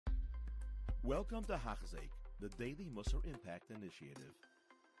Welcome to Hachzik, the Daily Musar Impact Initiative.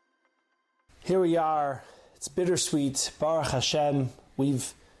 Here we are. It's bittersweet. Baruch Hashem.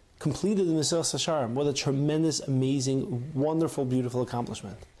 We've completed the Mesilas Yesharim. What a tremendous, amazing, wonderful, beautiful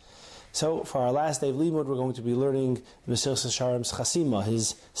accomplishment. So, for our last day of Limud, we're going to be learning Mesilas Yesharim's Chasima,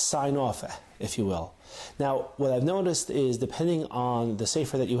 his sign-off, if you will. Now, what I've noticed is, depending on the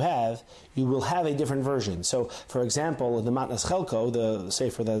Sefer that you have, you will have a different version. So, for example, in the Matnas Chelko, the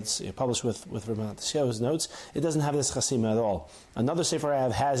Sefer that's published with Rav Matthews notes, it doesn't have this Chasima at all. Another Sefer I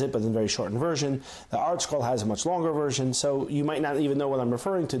have has it, but in a very shortened version. The Art Scroll has a much longer version, so you might not even know what I'm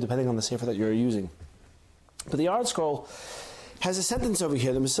referring to, depending on the Sefer that you're using. But the Art Scroll has a sentence over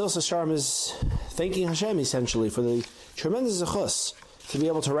here. The Mesilas Yesharim is thanking Hashem, essentially, for the tremendous zechus to be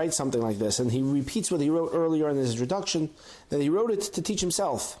able to write something like this. And he repeats what he wrote earlier in his introduction, that he wrote it to teach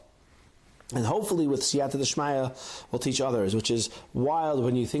himself. And hopefully with Siyata D'Shmaya will teach others, which is wild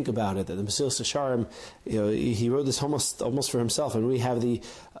when you think about it, that the Mesilas Yesharim, he wrote this almost for himself, and we have the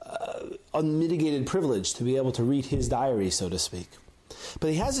unmitigated privilege to be able to read his diary, so to speak.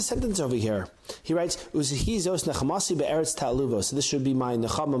 But he has a sentence over here. He writes, "Uzihizos nechamasi be'eretz ta'aluvo." So this should be my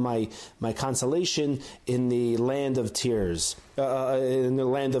nechama, my consolation in the land of tears, in the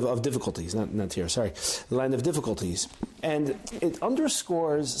land of difficulties, not tears. Sorry, the land of difficulties. And it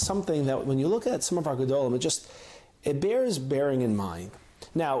underscores something that when you look at some of our gedolim, it bears bearing in mind.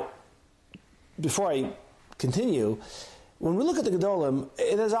 Now, before I continue, when we look at the Gedolim,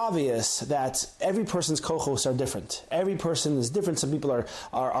 it is obvious that every person's kochos are different. Every person is different. Some people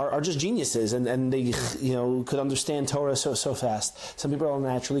are just geniuses and they could understand Torah so fast. Some people are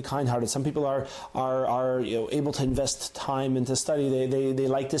naturally kind-hearted. Some people are able to invest time into study. They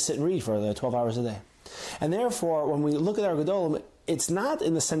like to sit and read for 12 hours a day. And therefore, when we look at our Gedolim, it's not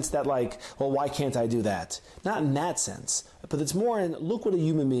in the sense that why can't I do that? Not in that sense. But it's more in, look what a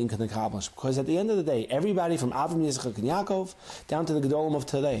human being can accomplish. Because at the end of the day, everybody from Avram, Yitzchak, and Yaakov, down to the Gedolim of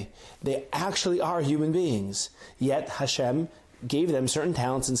today, they actually are human beings. Yet Hashem gave them certain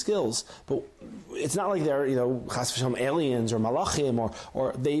talents and skills. But it's not like they're, chas v'shalom aliens or malachim,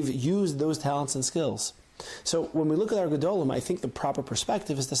 or they've used those talents and skills. So when we look at our Gedolim, I think the proper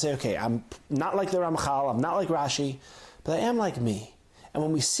perspective is to say, okay, I'm not like the Ramchal, I'm not like Rashi, but I am like me. And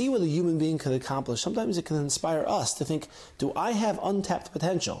when we see what a human being could accomplish, sometimes it can inspire us to think, do I have untapped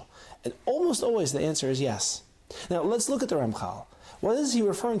potential? And almost always the answer is yes. Now let's look at the Ramchal. What is he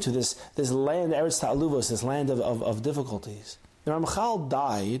referring to, this land, Eretz Ta'aluvos, this land of difficulties? The Ramchal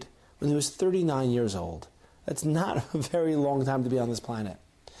died when he was 39 years old. That's not a very long time to be on this planet.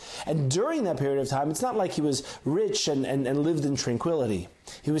 And during that period of time, it's not like he was rich and lived in tranquility.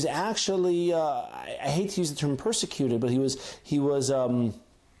 He was actually, I hate to use the term persecuted, but he was. There was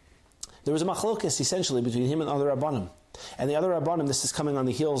a machlokes essentially between him and other Rabbanim. And the other Rabbanim, this is coming on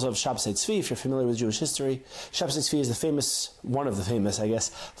the heels of Shabtai Tzvi, if you're familiar with Jewish history. Shabtai Tzvi is one of the famous,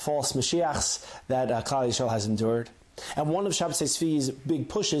 false Mashiachs that Klal Yisrael has endured. And one of Shabtai Tzvi's big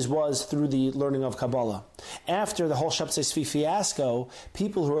pushes was through the learning of Kabbalah. After the whole Shabtai Tzvi fiasco,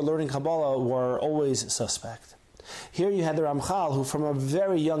 people who were learning Kabbalah were always suspect. Here you had the Ramchal, who from a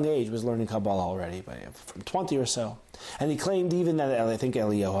very young age was learning Kabbalah already, from 20 or so. And he claimed even that, I think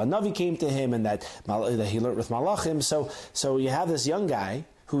Eliyahu HaNavi came to him and that he learned with Malachim. So you have this young guy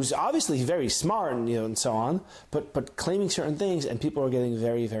who's obviously very smart and so on, but claiming certain things, and people are getting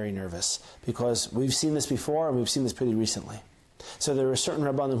very, very nervous because we've seen this before and we've seen this pretty recently. So there were certain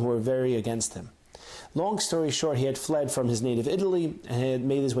Rabbanim who were very against him. Long story short, he had fled from his native Italy and had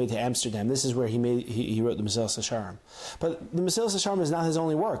made his way to Amsterdam. This is where he wrote the Mesilas Yesharim. But the Mesilas Yesharim is not his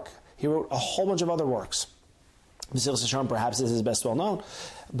only work. He wrote a whole bunch of other works. Mesilas Yesharim perhaps is his best well known,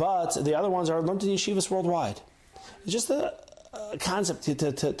 but the other ones are learned in yeshivas worldwide. It's just a concept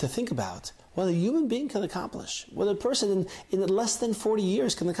to think about what a human being can accomplish, what a person in less than 40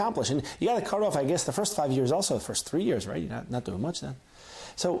 years can accomplish. And you got to cut off, I guess, the first 5 years also, the first 3 years, right? You're not doing much then.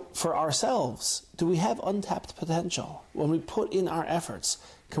 So for ourselves, do we have untapped potential? When we put in our efforts,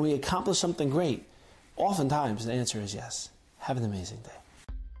 can we accomplish something great? Oftentimes the answer is yes. Have an amazing day.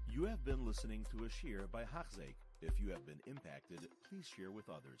 You have been listening to a shir by Hachzik. If you have been impacted, please share with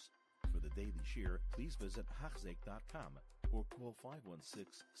others. For the daily shir, please visit Hachzik.com or call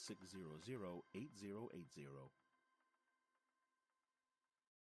 516-600-8080.